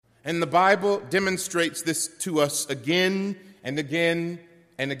And the Bible demonstrates this to us again and again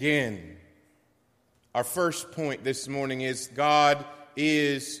and again. Our first point this morning is God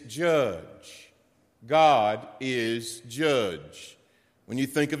is judge. God is judge. When you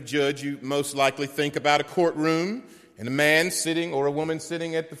think of judge, you most likely think about a courtroom and a man sitting or a woman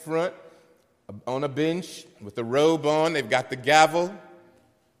sitting at the front on a bench with a robe on. They've got the gavel,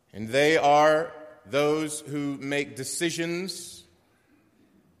 and they are those who make decisions.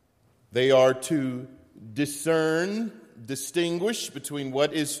 They are to distinguish between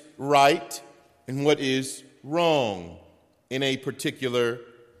what is right and what is wrong in a particular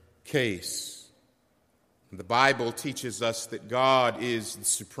case. The Bible teaches us that God is the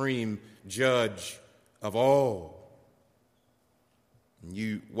supreme judge of all.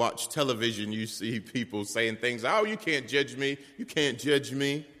 You watch television, you see people saying things, oh, you can't judge me, you can't judge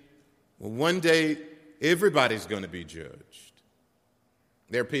me. Well, one day, everybody's going to be judged.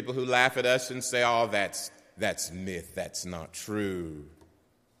 There are people who laugh at us and say, oh, that's myth, that's not true.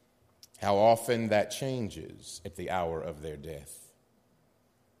 How often that changes at the hour of their death.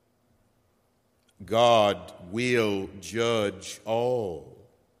 God will judge all.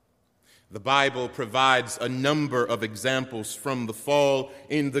 The Bible provides a number of examples from the fall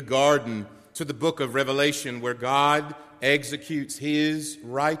in the garden to the book of Revelation where God executes his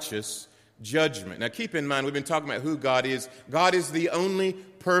righteous judgment. Now keep in mind, we've been talking about who God is. God is the only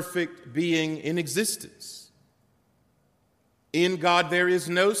perfect being in existence. In God there is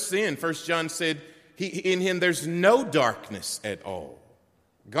no sin. 1 John said, in him there's no darkness at all.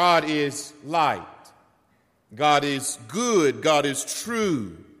 God is light. God is good. God is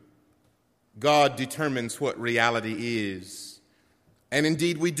true. God determines what reality is. And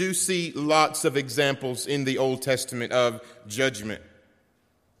indeed, we do see lots of examples in the Old Testament of judgment.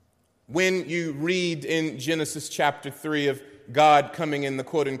 When you read in Genesis chapter 3 of God coming in the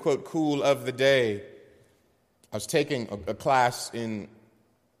quote-unquote cool of the day, I was taking a class in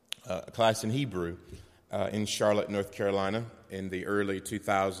Hebrew in Charlotte, North Carolina in the early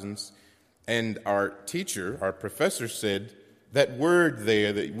 2000s. And our teacher, our professor said, that word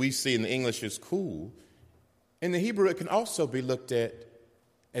there that we see in the English is cool. In the Hebrew, it can also be looked at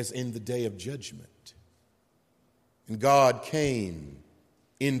as in the day of judgment. And God came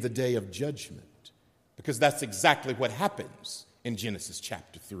in the day of judgment because that's exactly what happens in Genesis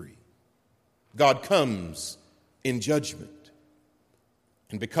chapter 3. God comes in judgment.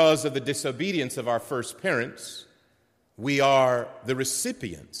 And because of the disobedience of our first parents, we are the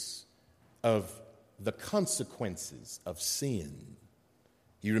recipients of the consequences of sin.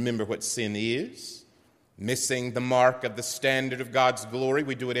 You remember what sin is? Missing the mark of the standard of God's glory.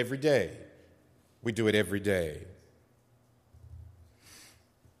 We do it every day. We do it every day.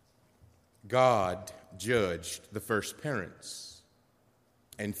 God judged the first parents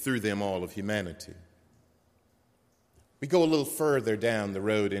and through them all of humanity. We go a little further down the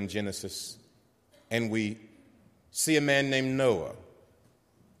road in Genesis and we see a man named Noah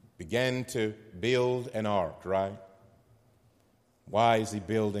began to build an ark, right? Why is he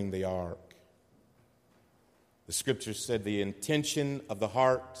building the ark? The scripture said the intention of the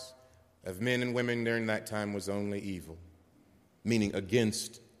hearts of men and women during that time was only evil, meaning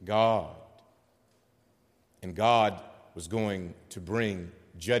against God. And God was going to bring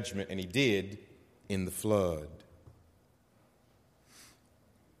judgment, and he did in the flood.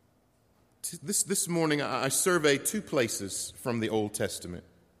 This morning I survey two places from the Old Testament.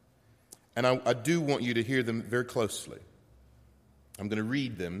 And I do want you to hear them very closely. I'm going to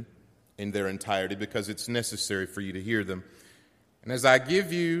read them in their entirety because it's necessary for you to hear them. And as I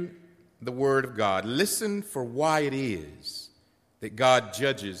give you the Word of God, listen for why it is that God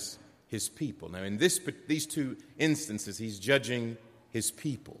judges his people. Now, in these two instances, he's judging his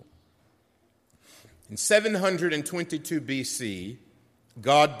people. In 722 BC,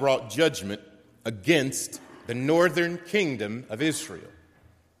 God brought judgment against the northern kingdom of Israel.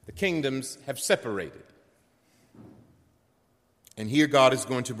 The kingdoms have separated. And here God is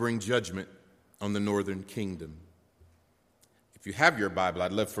going to bring judgment on the northern kingdom. If you have your Bible,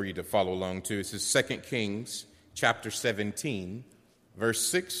 I'd love for you to follow along too. This is 2 Kings chapter 17, verse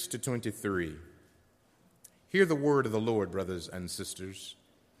 6 to 23. Hear the word of the Lord, brothers and sisters.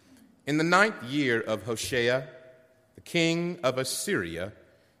 In the 9th year of Hoshea, the king of Assyria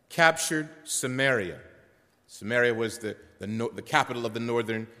captured Samaria. Samaria was the capital of the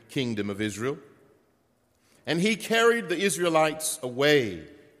northern kingdom of Israel. And he carried the Israelites away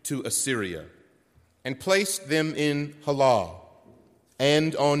to Assyria and placed them in Halah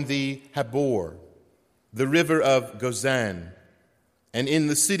and on the Habor, the river of Gozan, and in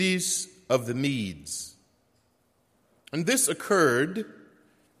the cities of the Medes. And this occurred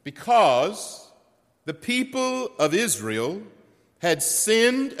Because the people of Israel had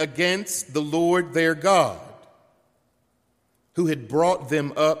sinned against the Lord their God, who had brought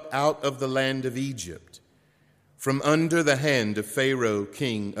them up out of the land of Egypt, from under the hand of Pharaoh,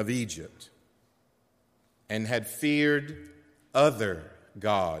 king of Egypt, and had feared other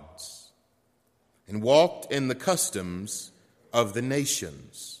gods, and walked in the customs of the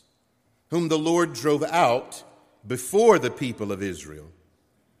nations, whom the Lord drove out before the people of Israel,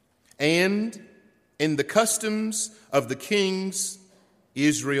 and in the customs of the kings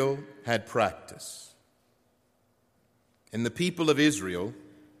Israel had practiced. And the people of Israel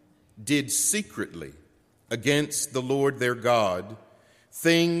did secretly against the Lord their God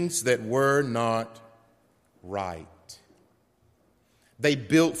things that were not right. They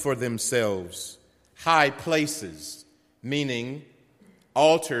built for themselves high places, meaning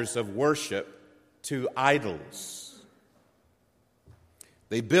altars of worship to idols.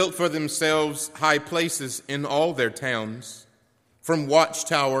 They built for themselves high places in all their towns, from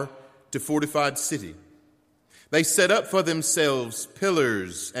watchtower to fortified city. They set up for themselves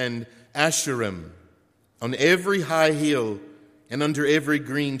pillars and asherim on every high hill and under every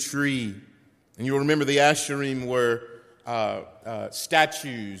green tree. And you'll remember the asherim were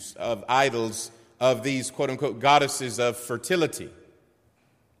statues of idols of these quote-unquote goddesses of fertility.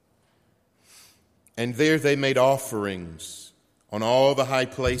 And there they made offerings on all the high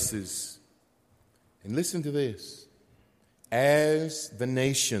places. And listen to this. As the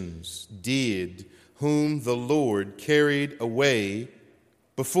nations did whom the Lord carried away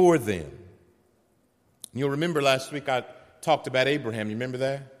before them. And you'll remember last week I talked about Abraham. You remember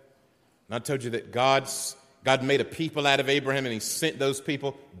that? And I told you that God made a people out of Abraham, and he sent those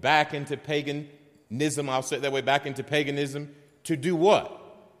people back into paganism. I'll say it that way, back into paganism. To do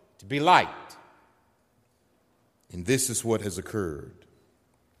what? To be light. And this is what has occurred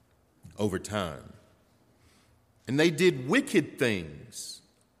over time. And they did wicked things,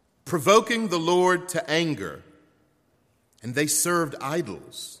 provoking the Lord to anger. And they served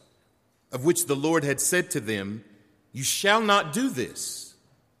idols, of which the Lord had said to them, "You shall not do this."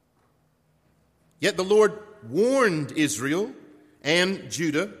 Yet the Lord warned Israel and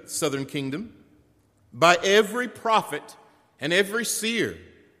Judah, southern kingdom, by every prophet and every seer,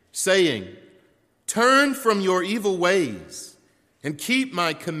 saying, "Turn from your evil ways and keep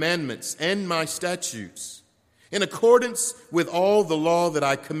my commandments and my statutes, in accordance with all the law that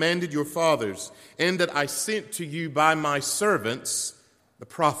I commanded your fathers and that I sent to you by my servants, the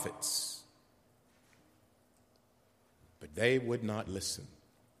prophets." But they would not listen,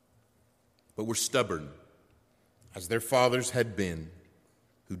 but were stubborn, as their fathers had been,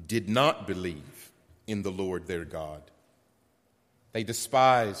 who did not believe in the Lord their God. They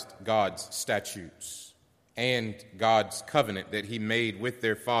despised God's statutes and God's covenant that he made with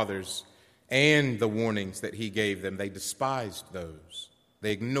their fathers and the warnings that he gave them. They despised those.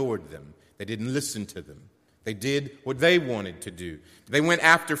 They ignored them. They didn't listen to them. They did what they wanted to do. They went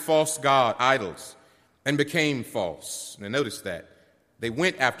after false idols and became false. Now notice that. They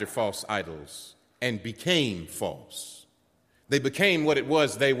went after false idols and became false. They became what it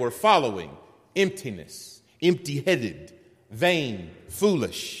was they were following: emptiness, empty-headed, vain,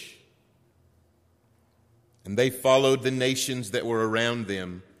 foolish. And they followed the nations that were around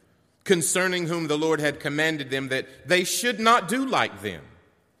them, concerning whom the Lord had commanded them that they should not do like them.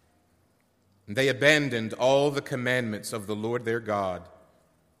 And they abandoned all the commandments of the Lord their God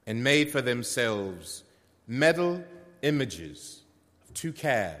and made for themselves metal images of 2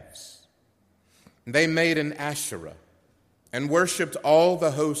 calves. And they made an Asherah and worshipped all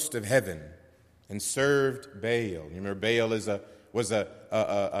the host of heaven and served Baal. You remember Baal was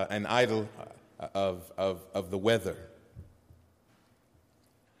an idol of the weather.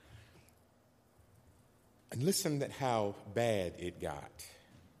 And listen to how bad it got.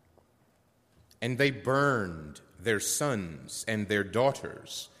 And they burned their sons and their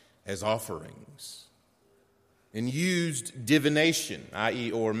daughters as offerings, and used divination, i.e.,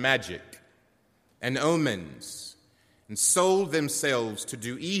 or magic, and omens, and sold themselves to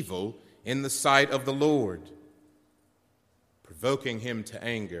do evil in the sight of the Lord, provoking him to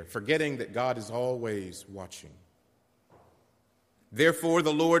anger, forgetting that God is always watching. Therefore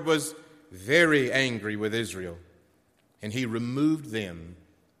the Lord was very angry with Israel, and he removed them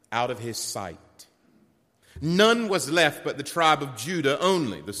out of his sight. None was left but the tribe of Judah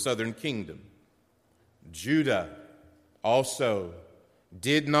only, the southern kingdom. Judah also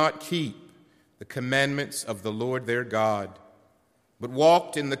did not keep the commandments of the Lord their God, but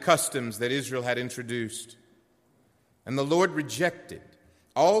walked in the customs that Israel had introduced. And the Lord rejected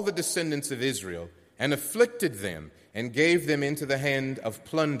all the descendants of Israel and afflicted them and gave them into the hand of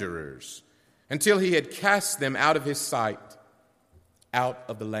plunderers, until he had cast them out of his sight, out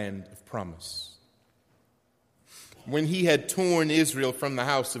of the land of promise. When he had torn Israel from the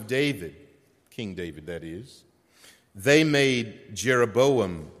house of David, King David that is, they made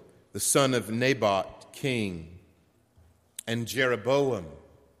Jeroboam, the son of Nebat, king. And Jeroboam,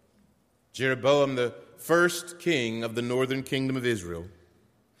 the first king of the northern kingdom of Israel,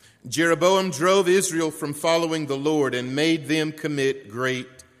 Jeroboam drove Israel from following the Lord and made them commit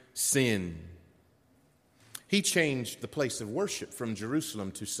great sin. He changed the place of worship from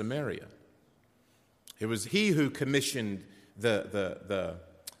Jerusalem to Samaria. It was he who commissioned the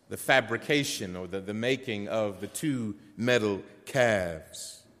fabrication or the making of the two metal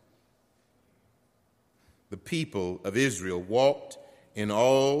calves. The people of Israel walked in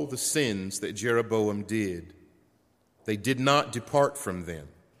all the sins that Jeroboam did. They did not depart from them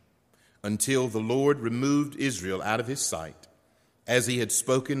until the Lord removed Israel out of his sight, as he had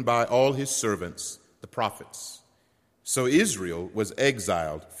spoken by all his servants, the prophets. So Israel was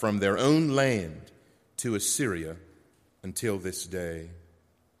exiled from their own land to Assyria until this day.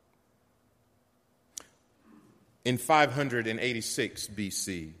 In 586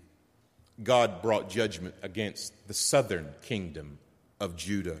 BC, God brought judgment against the southern kingdom of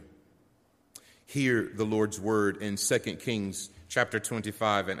Judah. Hear the Lord's word in 2 Kings chapter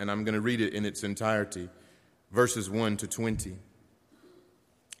 25, and I'm going to read it in its entirety, verses 1 to 20.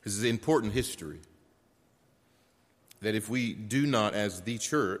 This is important history that if we do not, as the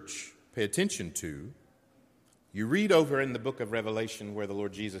church, pay attention to, you read over in the book of Revelation where the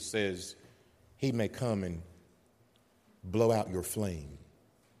Lord Jesus says, he may come and blow out your flame.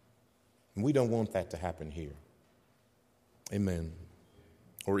 And we don't want that to happen here. Amen.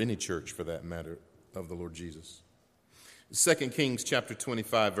 Or any church for that matter of the Lord Jesus. 2 Kings chapter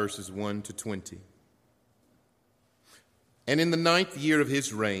 25, verses 1 to 20. And in the 9th year of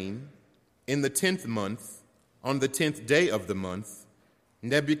his reign, in the 10th month, on the 10th day of the month,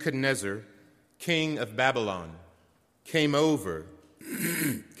 Nebuchadnezzar, king of Babylon, came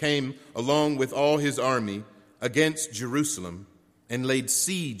along with all his army against Jerusalem and laid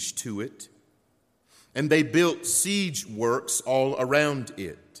siege to it. And they built siege works all around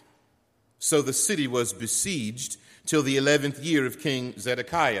it. So the city was besieged till the 11th year of King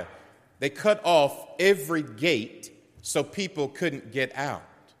Zedekiah. They cut off every gate so people couldn't get out.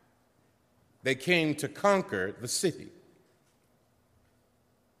 They came to conquer the city.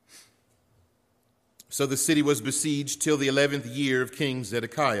 So the city was besieged till the 11th year of King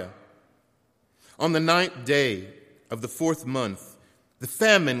Zedekiah. On the 9th day of the 4th month, the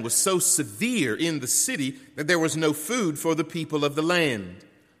famine was so severe in the city that there was no food for the people of the land.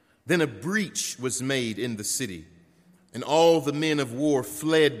 Then a breach was made in the city, and all the men of war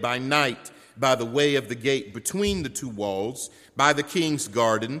fled by night by the way of the gate between the two walls, by the king's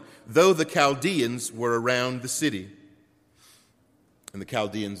garden, though the Chaldeans were around the city. And the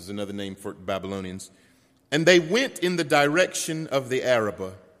Chaldeans is another name for Babylonians. And they went in the direction of the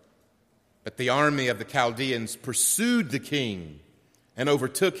Arabah. But the army of the Chaldeans pursued the king and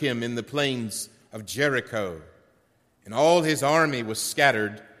overtook him in the plains of Jericho. And all his army was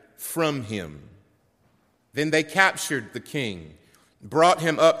scattered from him. Then they captured the king, brought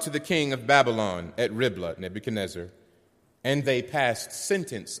him up to the king of Babylon at Riblah, Nebuchadnezzar, and they passed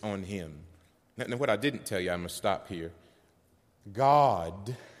sentence on him. Now, what I didn't tell you, I'm going to stop here.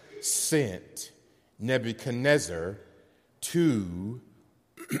 God sent Nebuchadnezzar to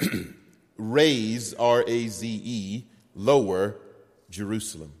raze, R-A-Z-E, lower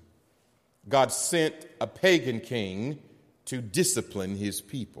Jerusalem. God sent a pagan king to discipline his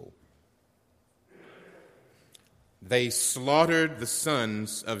people. They slaughtered the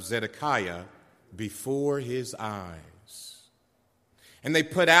sons of Zedekiah before his eyes. And they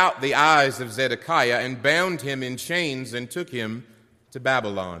put out the eyes of Zedekiah and bound him in chains and took him to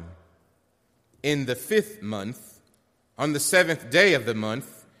Babylon. In the 5th month, on the 7th day of the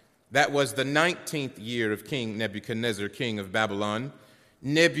month, that was the 19th year of King Nebuchadnezzar, king of Babylon,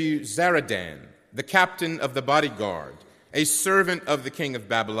 Nebuzaradan, the captain of the bodyguard, a servant of the king of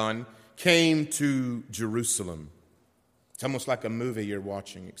Babylon, came to Jerusalem. It's almost like a movie you're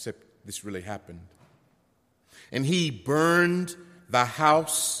watching, except this really happened. And he burned the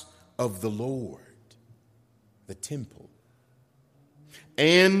house of the Lord, the temple,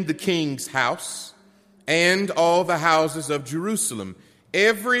 and the king's house, and all the houses of Jerusalem.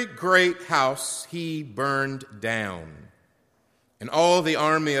 Every great house he burned down. And all the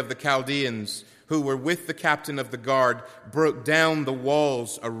army of the Chaldeans who were with the captain of the guard broke down the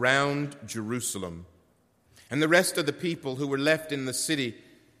walls around Jerusalem. And the rest of the people who were left in the city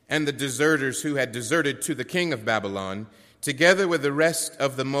and the deserters who had deserted to the king of Babylon, together with the rest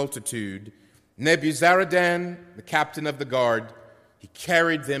of the multitude, Nebuzaradan, the captain of the guard, he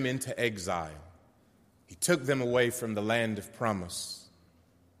carried them into exile. He took them away from the land of promise.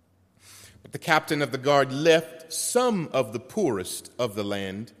 But the captain of the guard left some of the poorest of the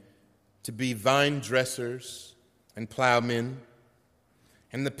land to be vine dressers and plowmen,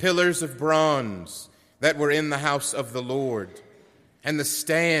 and the pillars of bronze that were in the house of the Lord, and the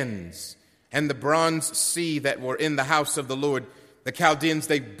stands and the bronze sea that were in the house of the Lord, the Chaldeans,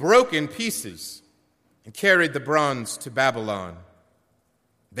 they broke in pieces and carried the bronze to Babylon.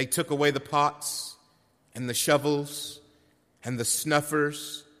 They took away the pots and the shovels and the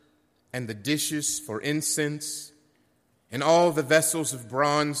snuffers and the dishes for incense and all the vessels of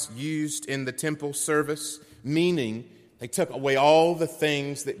bronze used in the temple service, meaning they took away all the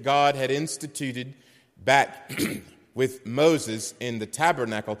things that God had instituted back with Moses in the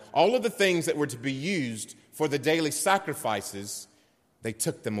tabernacle. All of the things that were to be used for the daily sacrifices, they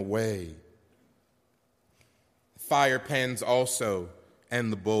took them away. Fire pans also,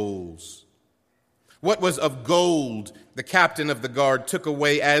 and the bowls. What was of gold, the captain of the guard took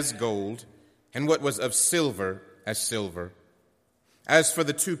away as gold, and what was of silver, as silver. As for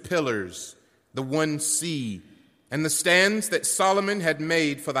the two pillars, the one sea, and the stands that Solomon had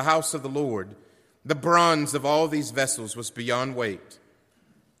made for the house of the Lord, the bronze of all these vessels was beyond weight.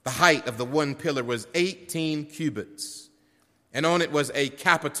 The height of the one pillar was 18 cubits, and on it was a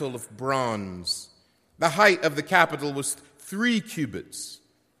capital of bronze. The height of the capital was 3 cubits.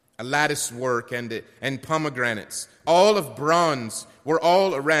 A lattice work and pomegranates, all of bronze, were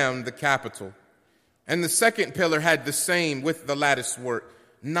all around the capital. And the second pillar had the same with the lattice work,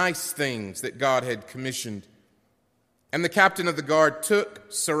 nice things that God had commissioned. And the captain of the guard took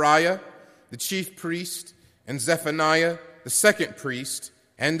Sariah, the chief priest, and Zephaniah, the second priest,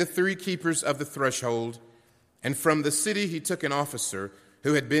 and the 3 keepers of the threshold. And from the city he took an officer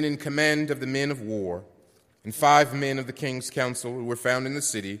who had been in command of the men of war, and 5 men of the king's council who were found in the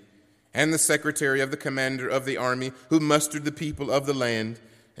city, and the secretary of the commander of the army who mustered the people of the land,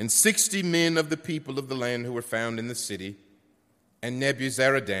 and 60 men of the people of the land who were found in the city. And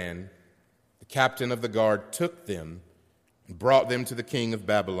Nebuzaradan, the captain of the guard, took them and brought them to the king of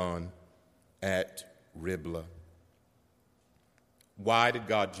Babylon at Riblah. Why did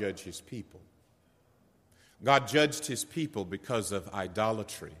God judge his people? God judged his people because of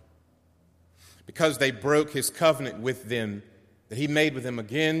idolatry, because they broke his covenant with them that he made with them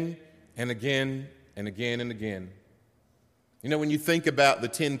again and again and again and again. You know, when you think about the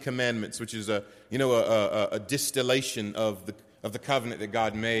 10 Commandments, which is a distillation of the covenant that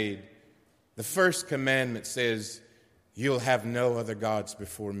God made, the first commandment says, "You'll have no other gods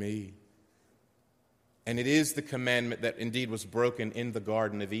before me." And it is the commandment that indeed was broken in the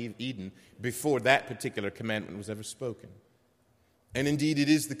Garden of Eden before that particular commandment was ever spoken. And indeed it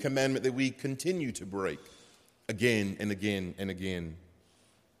is the commandment that we continue to break again and again and again.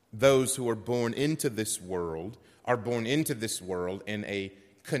 Those who are born into this world are born into this world in a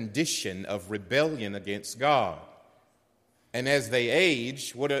condition of rebellion against God. And as they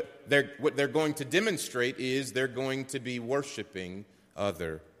age, what they're going to demonstrate is they're going to be worshiping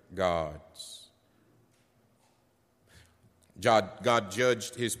other gods. God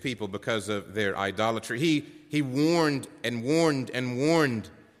judged his people because of their idolatry. He warned and warned and warned,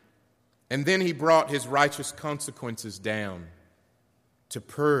 and then he brought his righteous consequences down to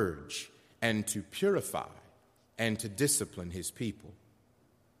purge and to purify and to discipline his people.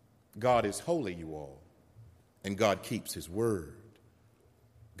 God is holy, you all, and God keeps his word.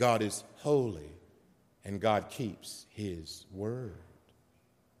 God is holy, and God keeps his word.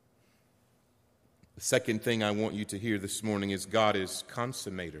 The second thing I want you to hear this morning is God is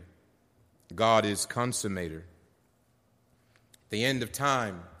consummator. God is consummator. At the end of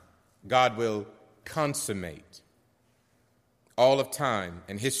time, God will consummate all of time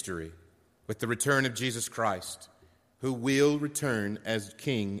and history with the return of Jesus Christ, who will return as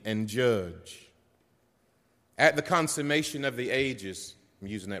king and judge. At the consummation of the ages, I'm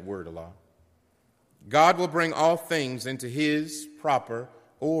using that word a lot, God will bring all things into his proper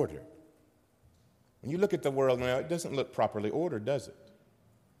order. When you look at the world now, it doesn't look properly ordered, does it?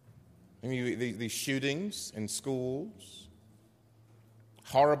 I mean, these shootings in schools,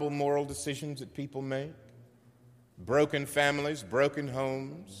 horrible moral decisions that people make, broken families, broken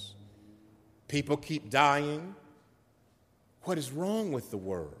homes, people keep dying. What is wrong with the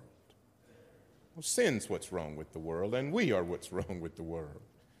world? Well, sin's what's wrong with the world, and we are what's wrong with the world.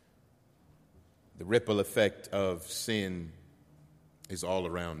 The ripple effect of sin is all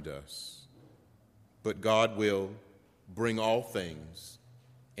around us. But God will bring all things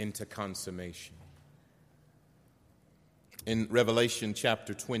into consummation. In Revelation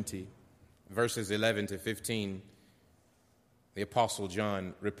chapter 20, verses 11 to 15, the Apostle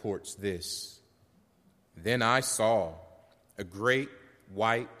John reports this. Then I saw a great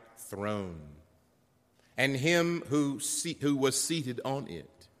white throne, and him who was seated on it.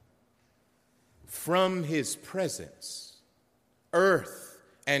 From his presence, earth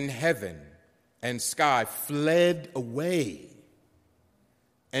and heaven and sky fled away,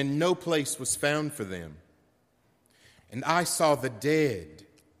 and no place was found for them. And I saw the dead,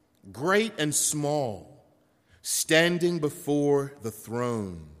 great and small, standing before the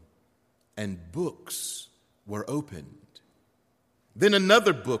throne, and books were opened. Then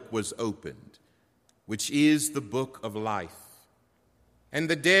another book was opened, which is the book of life. And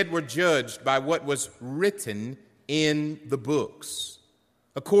the dead were judged by what was written in the books,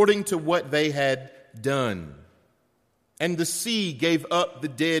 according to what they had done. And the sea gave up the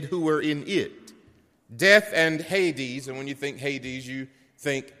dead who were in it. Death and Hades, and when you think Hades, you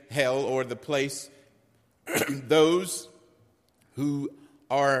think hell or the place those who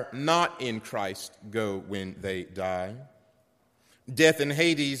are not in Christ go when they die. Death and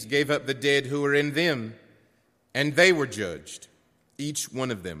Hades gave up the dead who were in them, and they were judged, each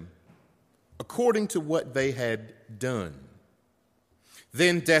one of them, according to what they had done.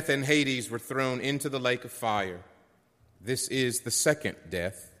 Then death and Hades were thrown into the lake of fire. This is the second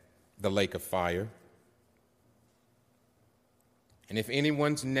death, the lake of fire. And if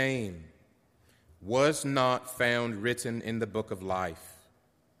anyone's name was not found written in the book of life,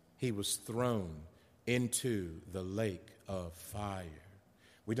 he was thrown into the lake of fire.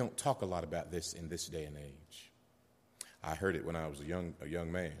 We don't talk a lot about this in this day and age. I heard it when I was a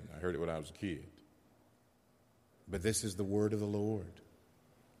young man. I heard it when I was a kid. But this is the word of the Lord,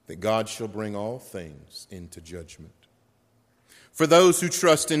 that God shall bring all things into judgment. For those who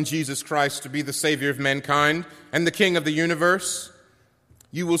trust in Jesus Christ to be the Savior of mankind and the King of the universe,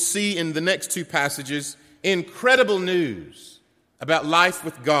 you will see in the next two passages incredible news about life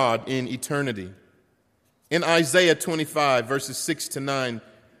with God in eternity. In Isaiah 25, verses 6 to 9,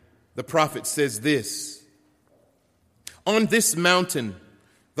 the prophet says this: On this mountain,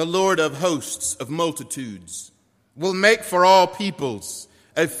 the Lord of hosts of multitudes will make for all peoples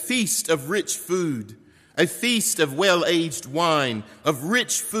a feast of rich food, a feast of well-aged wine, of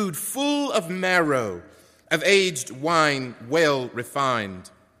rich food full of marrow, of aged wine well refined.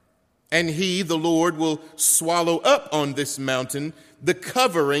 And he, the Lord, will swallow up on this mountain the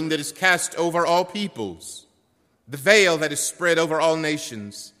covering that is cast over all peoples, the veil that is spread over all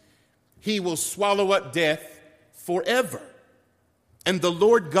nations. He will swallow up death forever. And the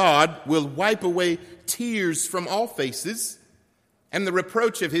Lord God will wipe away tears from all faces, and the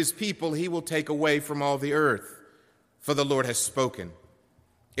reproach of his people he will take away from all the earth. For the Lord has spoken.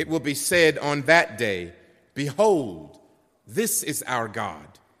 It will be said on that day, Behold, this is our God.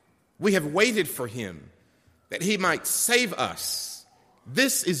 We have waited for him, that he might save us.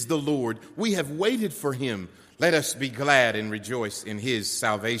 This is the Lord. We have waited for him. Let us be glad and rejoice in his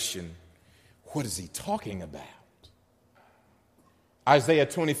salvation. What is he talking about? Isaiah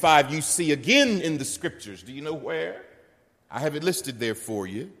 25, you see again in the scriptures. Do you know where? I have it listed there for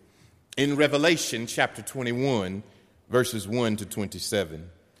you. In Revelation chapter 21, verses 1 to 27.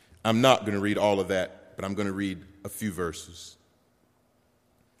 I'm not going to read all of that, but I'm going to read a few verses.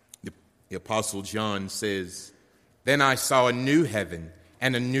 The Apostle John says, Then I saw a new heaven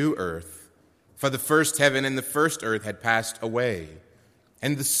and a new earth, for the first heaven and the first earth had passed away,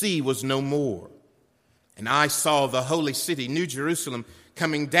 and the sea was no more. And I saw the holy city, New Jerusalem,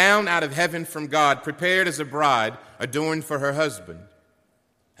 coming down out of heaven from God, prepared as a bride, adorned for her husband.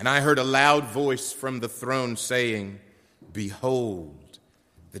 And I heard a loud voice from the throne saying, Behold,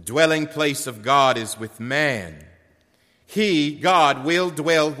 the dwelling place of God is with man. He, God, will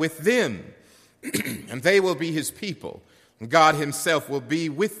dwell with them, and they will be his people. And God himself will be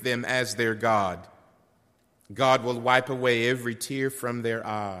with them as their God. God will wipe away every tear from their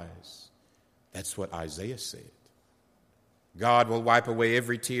eyes. That's what Isaiah said. God will wipe away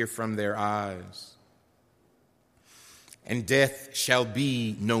every tear from their eyes. And death shall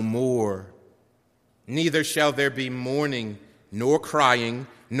be no more. Neither shall there be mourning, nor crying,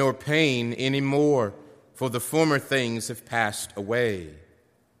 nor pain any more, for the former things have passed away.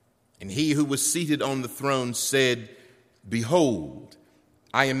 And he who was seated on the throne said, Behold,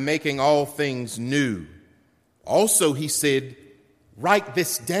 I am making all things new. Also he said, Write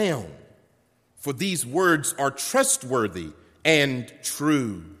this down, for these words are trustworthy and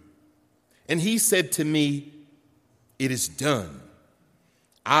true. And he said to me, It is done.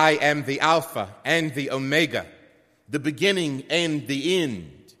 I am the Alpha and the Omega, the beginning and the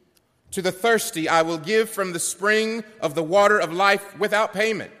end. To the thirsty I will give from the spring of the water of life without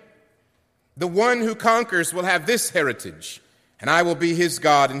payment. The one who conquers will have this heritage, and I will be his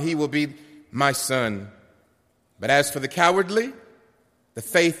God, and he will be my son. But as for the cowardly, the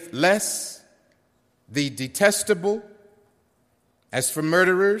faithless, the detestable, as for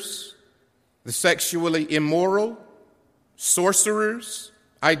murderers, the sexually immoral, sorcerers,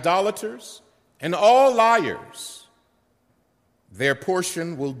 idolaters, and all liars, their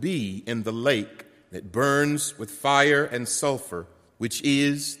portion will be in the lake that burns with fire and sulfur, which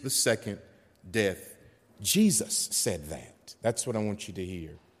is the second death. Jesus said that. That's what I want you to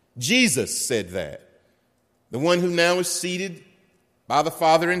hear. Jesus said that. The one who now is seated by the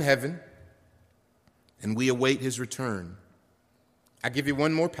Father in heaven, and we await his return. I give you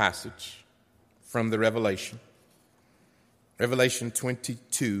one more passage from the Revelation. Revelation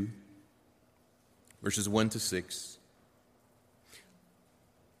 22, verses 1 to 6.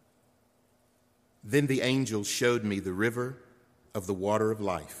 Then the angel showed me the river of the water of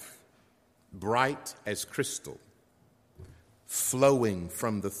life, bright as crystal, flowing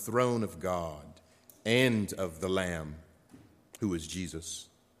from the throne of God and of the Lamb, who is Jesus,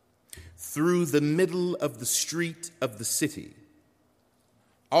 through the middle of the street of the city.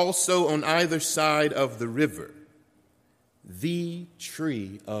 Also on either side of the river, the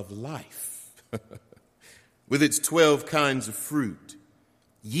tree of life, with its 12 kinds of fruit,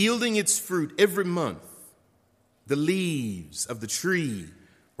 yielding its fruit every month. The leaves of the tree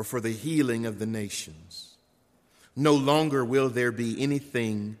were for the healing of the nations. No longer will there be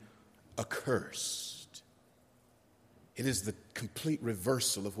anything accursed. It is the complete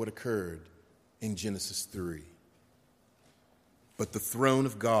reversal of what occurred in Genesis 3. But the throne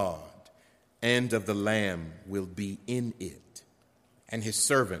of God and of the Lamb will be in it, and his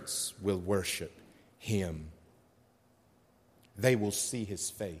servants will worship him. They will see his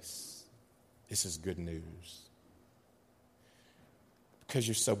face. This is good news. Because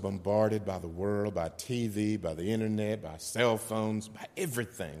you're so bombarded by the world, by TV, by the internet, by cell phones, by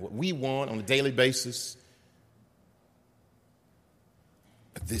everything, what we want on a daily basis.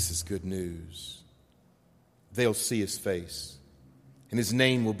 But this is good news. They'll see his face, and his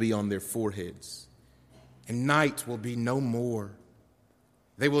name will be on their foreheads, and night will be no more.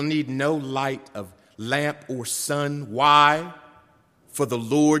 They will need no light of lamp or sun. Why? For the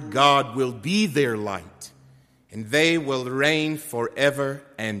Lord God will be their light, and they will reign forever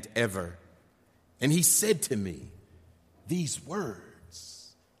and ever. And he said to me, these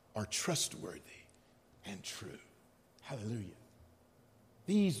words are trustworthy and true. Hallelujah.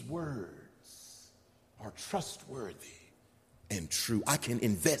 These words are trustworthy and true. I can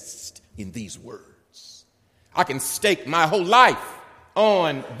invest in these words. I can stake my whole life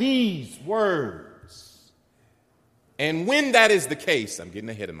on these words. And when that is the case, I'm getting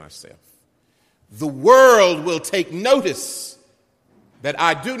ahead of myself, the world will take notice that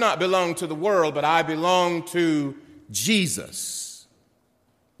I do not belong to the world, but I belong to Jesus.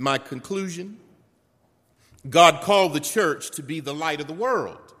 My conclusion, God called the church to be the light of the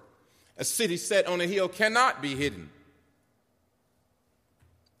world. A city set on a hill cannot be hidden.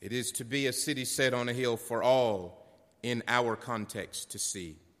 It is to be a city set on a hill for all in our context to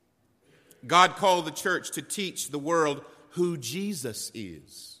see. God called the church to teach the world who Jesus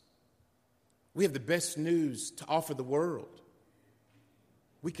is. We have the best news to offer the world.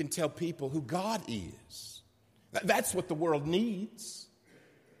 We can tell people who God is. That's what the world needs.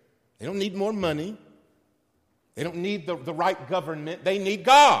 They don't need more money. They don't need the right government. They need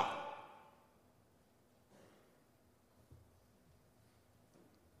God.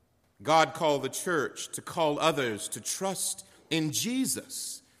 God called the church to call others to trust in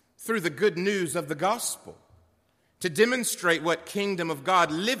Jesus through the good news of the gospel, to demonstrate what kingdom of God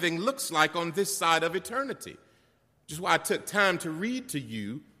living looks like on this side of eternity. Which is why I took time to read to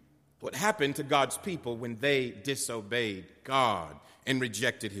you what happened to God's people when they disobeyed God and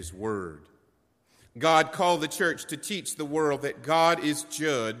rejected his word. God called the church to teach the world that God is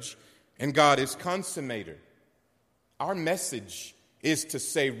judge and God is consummator. Our message is to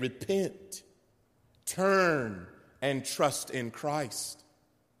say, repent, turn, and trust in Christ.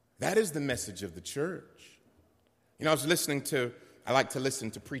 That is the message of the church. You know, I like to listen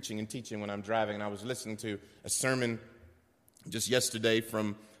to preaching and teaching when I'm driving, and I was listening to a sermon just yesterday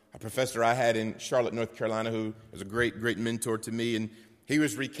from a professor I had in Charlotte, North Carolina, who was a great, great mentor to me, and he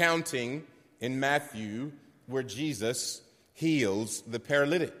was recounting in Matthew where Jesus heals the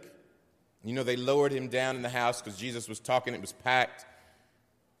paralytic. You know, they lowered him down in the house because Jesus was talking, it was packed.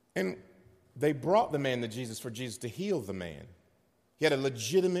 And they brought the man to Jesus for Jesus to heal the man. He had a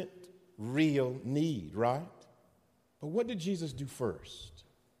legitimate, real need, right? But what did Jesus do first?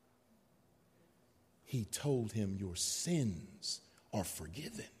 he told him, your sins are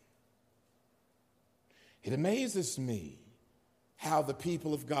forgiven. It amazes me how the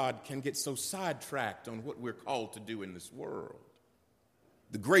people of God can get so sidetracked on what we're called to do in this world.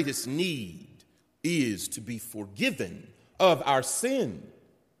 The greatest need is to be forgiven of our sin.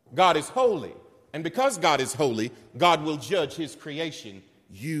 God is holy, and because God is holy, God will judge his creation,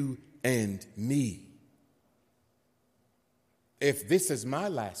 you and me. If this is my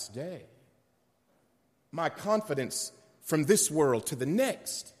last day, my confidence from this world to the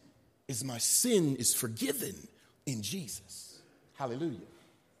next is my sin is forgiven in Jesus. Hallelujah.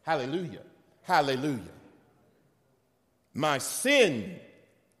 Hallelujah. Hallelujah. My sin,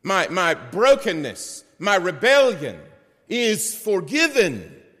 my brokenness, my rebellion is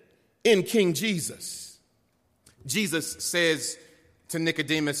forgiven in King Jesus. Jesus says to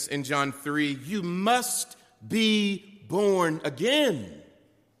Nicodemus in John 3, you must be born again.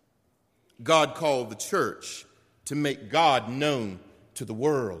 God called the church to make God known to the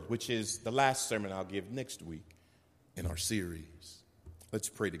world, which is the last sermon I'll give next week in our series. Let's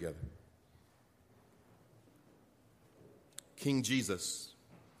pray together. King Jesus,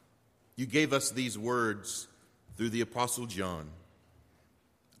 you gave us these words through the Apostle John.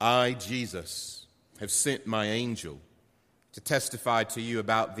 I, Jesus, have sent my angel to testify to you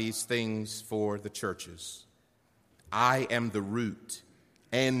about these things for the churches. I am the root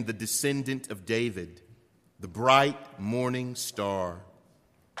and the descendant of David, the bright morning star.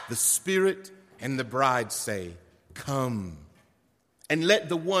 The Spirit and the bride say, come. And let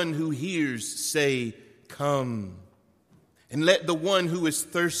the one who hears say, come. And let the one who is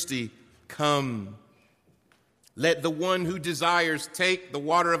thirsty come. Let the one who desires take the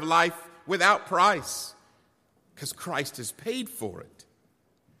water of life without price, because Christ has paid for it.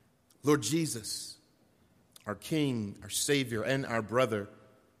 Lord Jesus, our King, our Savior, and our brother,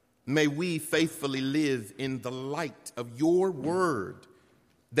 may we faithfully live in the light of your word,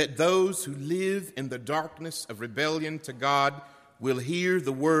 that those who live in the darkness of rebellion to God will hear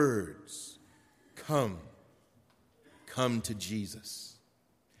the words, come, come to Jesus.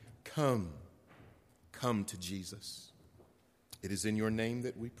 Come to Jesus. It is in your name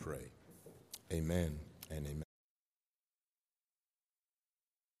that we pray. Amen and amen.